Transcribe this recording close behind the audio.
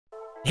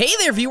Hey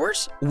there,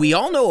 viewers! We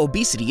all know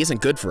obesity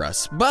isn't good for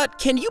us, but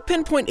can you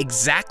pinpoint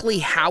exactly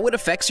how it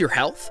affects your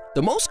health?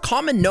 The most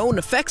common known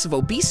effects of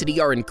obesity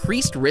are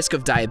increased risk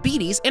of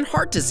diabetes and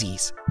heart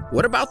disease.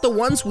 What about the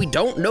ones we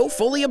don't know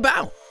fully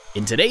about?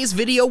 In today's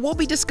video, we'll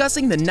be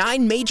discussing the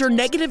 9 major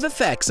negative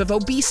effects of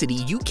obesity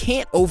you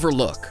can't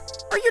overlook.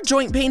 Are your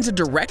joint pains a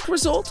direct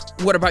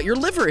result? What about your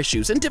liver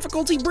issues and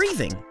difficulty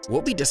breathing?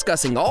 We'll be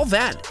discussing all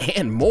that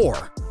and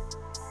more.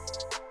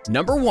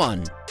 Number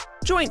 1.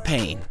 Joint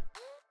pain.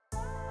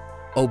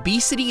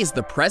 Obesity is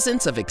the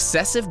presence of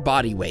excessive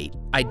body weight.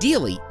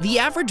 Ideally, the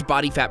average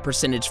body fat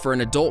percentage for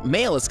an adult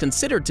male is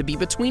considered to be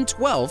between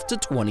 12 to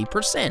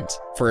 20%.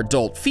 For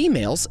adult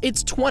females,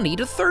 it's 20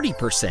 to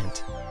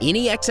 30%.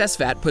 Any excess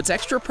fat puts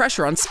extra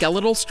pressure on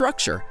skeletal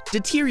structure,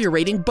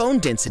 deteriorating bone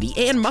density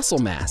and muscle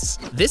mass.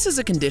 This is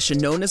a condition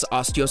known as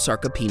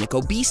osteosarcopenic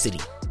obesity.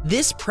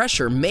 This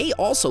pressure may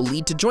also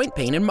lead to joint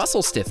pain and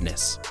muscle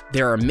stiffness.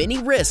 There are many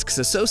risks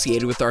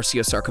associated with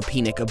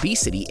osteosarcopenic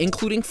obesity,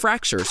 including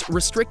fractures,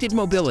 restricted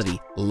mobility,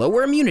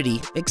 lower immunity,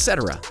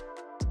 etc.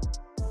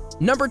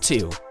 Number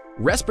 2.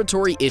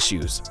 Respiratory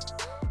issues.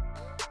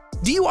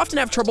 Do you often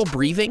have trouble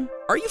breathing?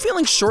 Are you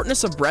feeling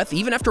shortness of breath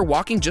even after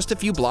walking just a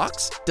few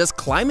blocks? Does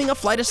climbing a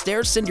flight of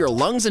stairs send your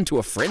lungs into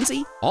a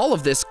frenzy? All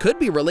of this could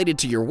be related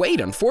to your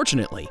weight,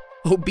 unfortunately.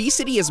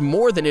 Obesity is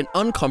more than an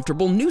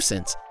uncomfortable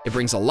nuisance. It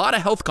brings a lot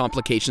of health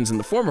complications in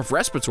the form of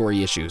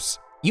respiratory issues.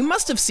 You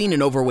must have seen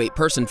an overweight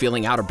person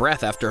feeling out of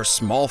breath after a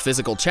small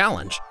physical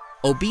challenge.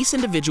 Obese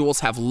individuals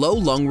have low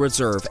lung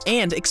reserve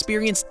and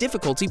experience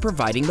difficulty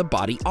providing the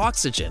body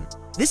oxygen.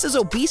 This is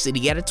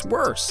obesity at its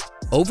worst.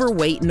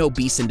 Overweight and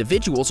obese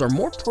individuals are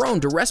more prone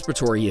to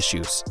respiratory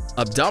issues.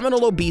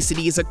 Abdominal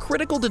obesity is a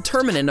critical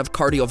determinant of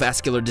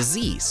cardiovascular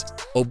disease.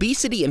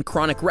 Obesity and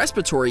chronic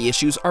respiratory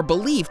issues are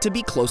believed to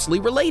be closely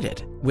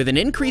related. With an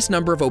increased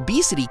number of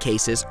obesity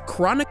cases,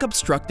 chronic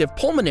obstructive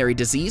pulmonary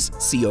disease,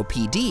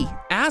 COPD,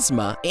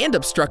 asthma, and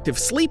obstructive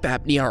sleep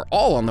apnea are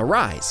all on the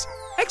rise.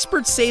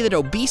 Experts say that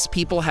obese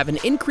people have an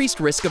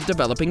increased risk of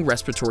developing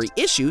respiratory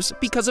issues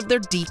because of their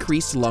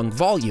decreased lung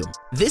volume.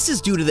 This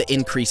is due to the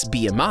increased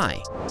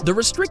BMI. The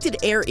restricted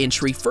air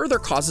entry further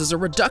causes a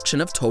reduction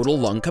of total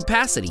lung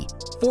capacity,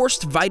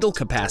 forced vital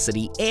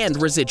capacity,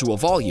 and residual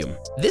volume.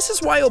 This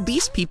is why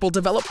obese people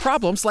develop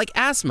problems like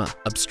asthma,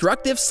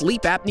 obstructive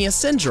sleep apnea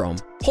syndrome,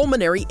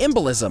 pulmonary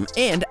embolism,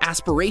 and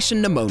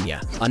aspiration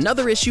pneumonia.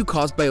 Another issue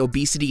caused by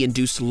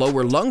obesity-induced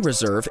lower lung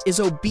reserve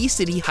is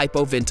obesity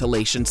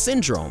hypoventilation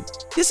syndrome.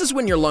 This is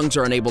when your lungs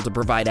are unable to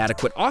provide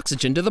adequate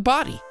oxygen to the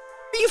body.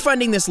 Are you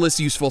finding this list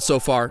useful so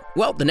far?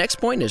 Well, the next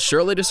point is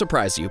surely to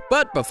surprise you,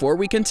 but before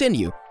we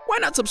continue, why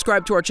not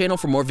subscribe to our channel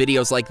for more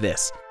videos like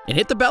this, and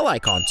hit the bell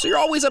icon so you're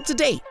always up to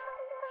date.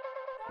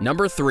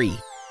 Number 3.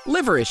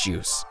 Liver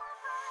issues.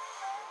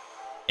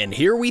 And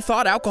here we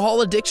thought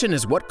alcohol addiction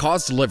is what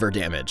caused liver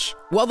damage.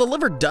 Well, the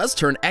liver does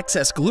turn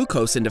excess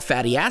glucose into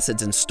fatty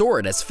acids and store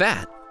it as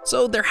fat,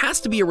 so there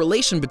has to be a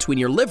relation between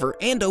your liver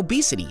and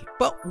obesity.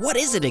 But what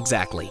is it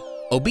exactly?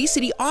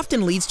 Obesity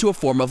often leads to a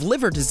form of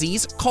liver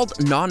disease called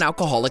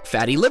non-alcoholic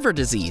fatty liver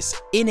disease,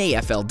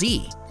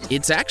 NAFLD.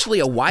 It's actually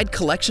a wide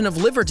collection of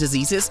liver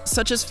diseases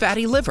such as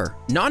fatty liver,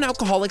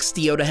 non-alcoholic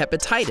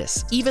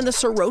steatohepatitis, even the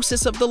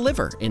cirrhosis of the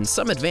liver in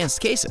some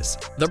advanced cases.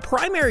 The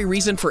primary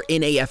reason for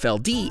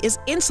NAFLD is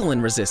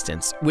insulin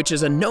resistance, which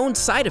is a known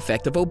side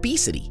effect of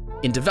obesity.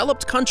 In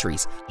developed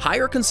countries,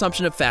 higher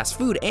consumption of fast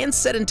food and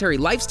sedentary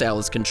lifestyle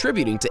is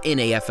contributing to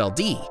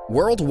NAFLD.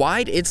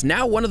 Worldwide, it's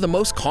now one of the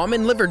most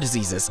common liver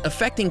diseases,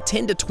 affecting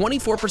 10 to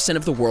 24%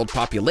 of the world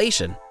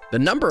population. The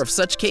number of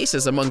such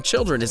cases among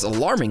children is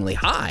alarmingly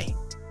high.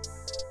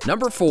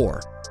 Number 4.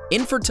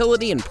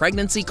 Infertility and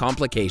pregnancy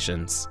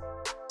complications.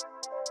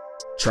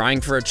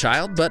 Trying for a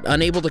child but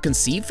unable to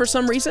conceive for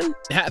some reason?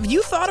 Have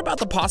you thought about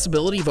the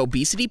possibility of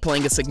obesity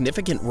playing a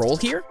significant role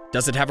here?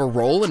 Does it have a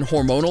role in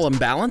hormonal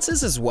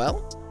imbalances as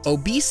well?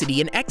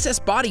 Obesity and excess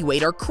body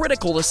weight are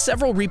critical to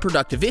several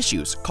reproductive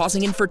issues,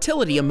 causing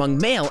infertility among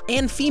male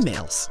and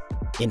females.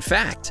 In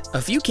fact,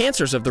 a few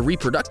cancers of the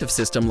reproductive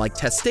system like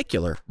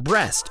testicular,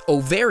 breast,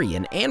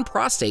 ovarian, and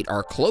prostate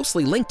are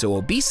closely linked to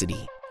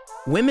obesity.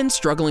 Women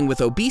struggling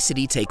with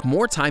obesity take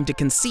more time to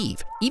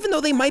conceive, even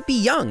though they might be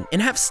young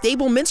and have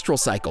stable menstrual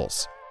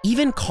cycles.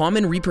 Even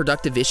common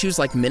reproductive issues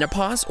like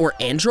menopause or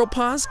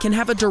andropause can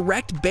have a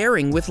direct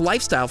bearing with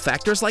lifestyle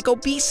factors like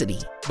obesity.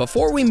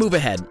 Before we move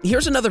ahead,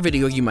 here's another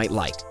video you might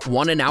like.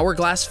 Want an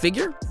hourglass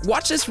figure?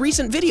 Watch this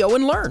recent video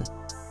and learn.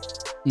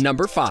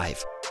 Number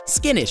 5.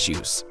 Skin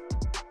issues.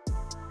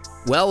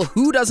 Well,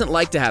 who doesn't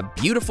like to have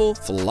beautiful,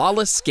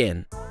 flawless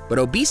skin? But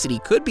obesity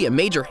could be a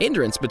major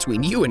hindrance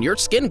between you and your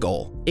skin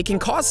goal. It can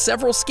cause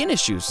several skin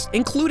issues,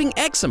 including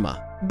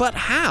eczema. But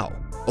how?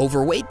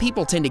 Overweight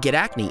people tend to get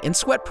acne and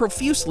sweat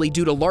profusely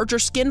due to larger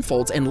skin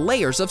folds and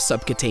layers of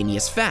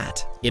subcutaneous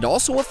fat. It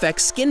also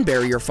affects skin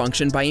barrier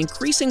function by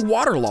increasing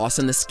water loss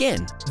in the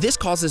skin. This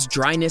causes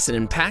dryness and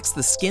impacts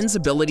the skin's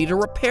ability to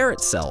repair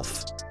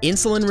itself.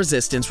 Insulin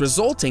resistance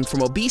resulting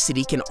from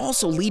obesity can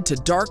also lead to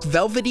dark,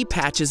 velvety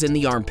patches in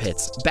the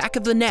armpits, back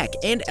of the neck,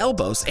 and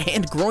elbows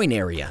and groin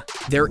area.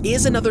 There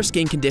is another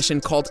skin condition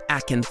called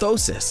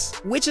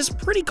acanthosis, which is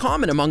pretty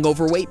common among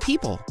overweight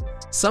people.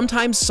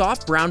 Sometimes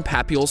soft brown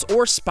papules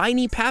or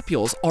spiny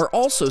papules are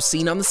also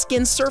seen on the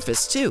skin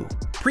surface too.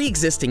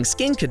 Pre-existing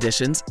skin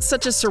conditions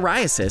such as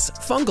psoriasis,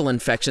 fungal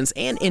infections,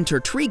 and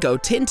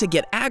intertrigo tend to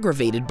get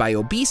aggravated by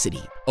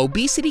obesity.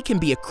 Obesity can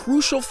be a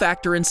crucial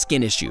factor in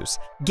skin issues.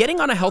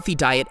 Getting on a healthy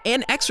diet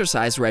and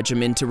exercise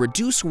regimen to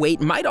reduce weight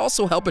might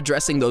also help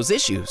addressing those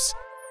issues.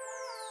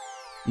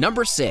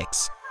 Number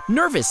 6.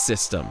 Nervous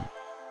system.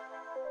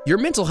 Your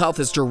mental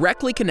health is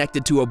directly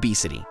connected to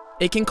obesity.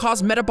 It can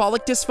cause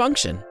metabolic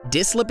dysfunction,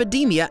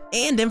 dyslipidemia,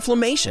 and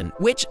inflammation,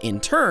 which in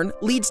turn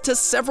leads to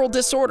several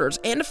disorders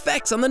and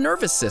effects on the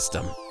nervous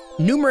system.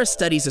 Numerous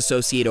studies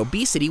associate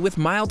obesity with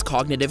mild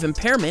cognitive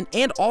impairment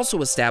and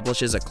also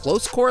establishes a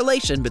close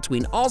correlation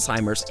between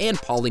Alzheimer's and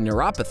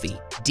polyneuropathy.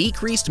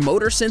 Decreased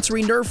motor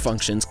sensory nerve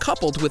functions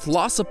coupled with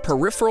loss of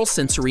peripheral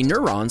sensory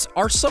neurons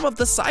are some of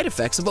the side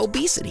effects of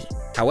obesity.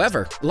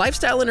 However,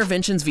 lifestyle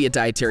interventions via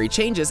dietary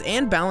changes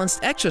and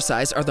balanced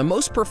exercise are the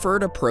most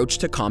preferred approach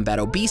to combat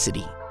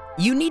obesity.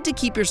 You need to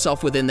keep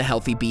yourself within the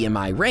healthy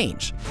BMI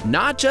range,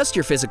 not just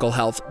your physical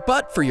health,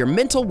 but for your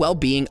mental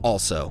well-being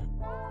also.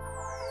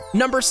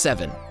 Number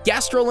 7.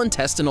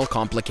 Gastrointestinal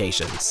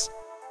Complications.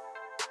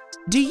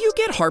 Do you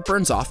get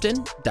heartburns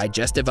often?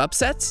 Digestive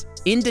upsets?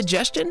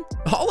 Indigestion?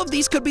 All of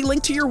these could be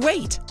linked to your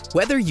weight.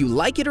 Whether you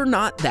like it or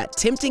not, that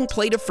tempting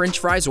plate of French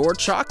fries or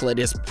chocolate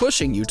is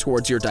pushing you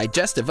towards your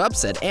digestive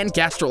upset and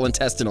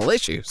gastrointestinal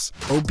issues.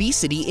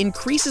 Obesity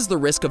increases the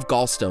risk of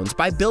gallstones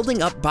by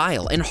building up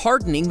bile and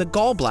hardening the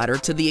gallbladder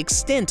to the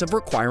extent of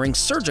requiring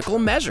surgical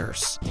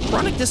measures.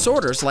 Chronic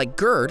disorders like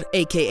GERD,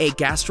 aka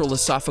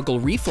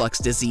gastroesophageal reflux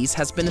disease,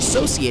 has been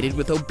associated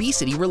with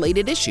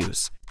obesity-related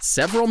issues.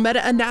 Several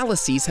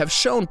meta-analyses have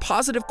shown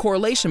positive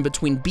correlation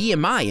between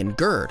BMI and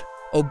GERD.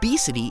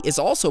 Obesity is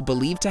also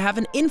believed to have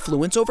an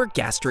influence over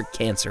gastric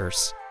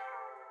cancers.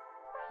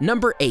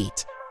 Number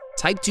 8.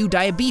 Type 2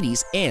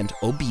 diabetes and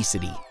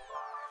obesity.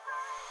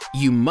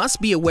 You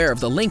must be aware of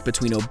the link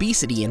between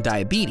obesity and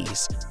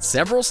diabetes.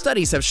 Several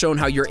studies have shown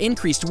how your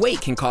increased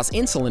weight can cause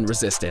insulin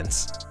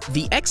resistance.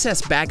 The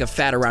excess bag of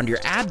fat around your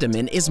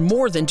abdomen is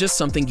more than just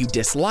something you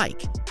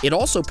dislike. It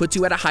also puts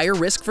you at a higher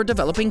risk for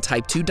developing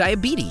type 2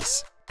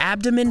 diabetes.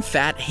 Abdomen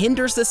fat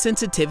hinders the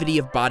sensitivity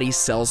of body's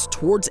cells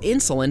towards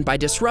insulin by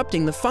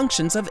disrupting the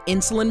functions of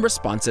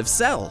insulin-responsive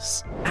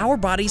cells. Our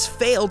bodies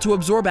fail to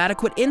absorb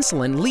adequate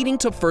insulin, leading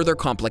to further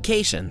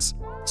complications.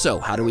 So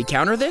how do we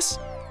counter this?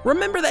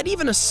 Remember that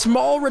even a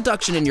small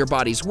reduction in your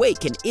body's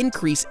weight can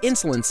increase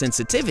insulin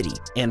sensitivity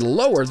and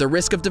lower the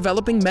risk of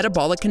developing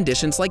metabolic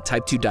conditions like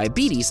type 2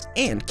 diabetes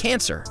and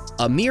cancer.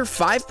 A mere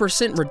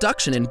 5%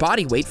 reduction in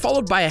body weight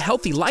followed by a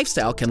healthy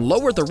lifestyle can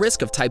lower the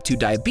risk of type 2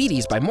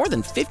 diabetes by more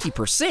than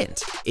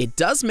 50%. It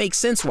does make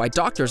sense why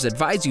doctors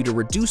advise you to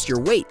reduce your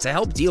weight to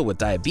help deal with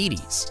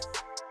diabetes.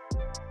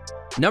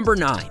 Number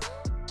 9.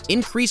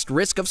 Increased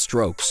risk of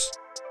strokes.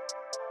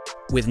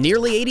 With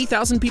nearly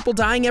 80,000 people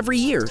dying every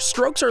year,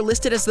 strokes are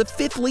listed as the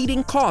 5th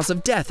leading cause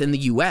of death in the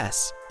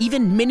US.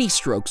 Even mini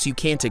strokes you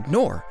can't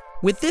ignore.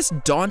 With this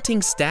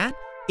daunting stat,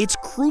 it's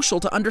crucial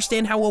to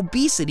understand how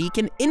obesity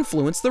can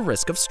influence the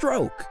risk of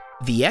stroke.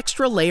 The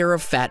extra layer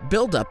of fat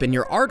buildup in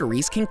your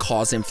arteries can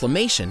cause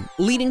inflammation,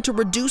 leading to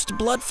reduced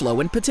blood flow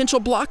and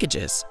potential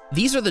blockages.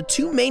 These are the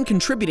 2 main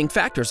contributing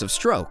factors of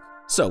stroke.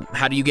 So,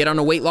 how do you get on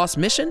a weight loss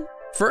mission?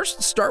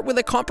 First, start with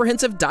a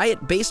comprehensive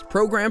diet-based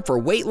program for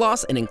weight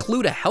loss and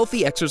include a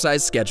healthy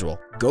exercise schedule.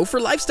 Go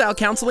for lifestyle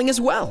counseling as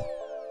well.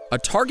 A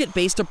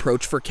target-based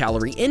approach for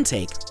calorie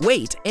intake,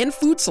 weight, and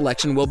food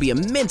selection will be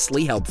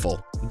immensely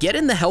helpful. Get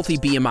in the healthy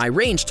BMI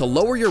range to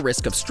lower your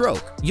risk of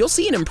stroke. You'll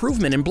see an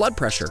improvement in blood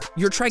pressure,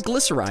 your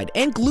triglyceride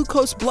and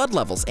glucose blood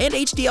levels, and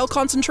HDL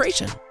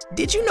concentration.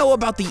 Did you know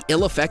about the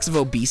ill effects of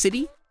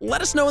obesity?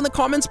 Let us know in the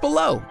comments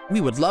below.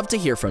 We would love to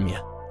hear from you.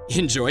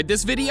 Enjoyed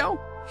this video?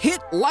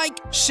 Hit like,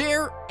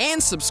 share,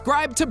 and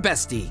subscribe to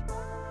Bestie.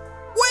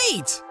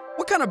 Wait!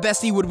 What kind of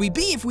Bestie would we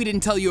be if we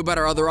didn't tell you about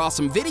our other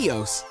awesome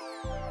videos?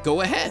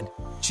 Go ahead,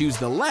 choose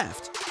the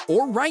left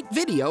or right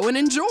video and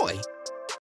enjoy.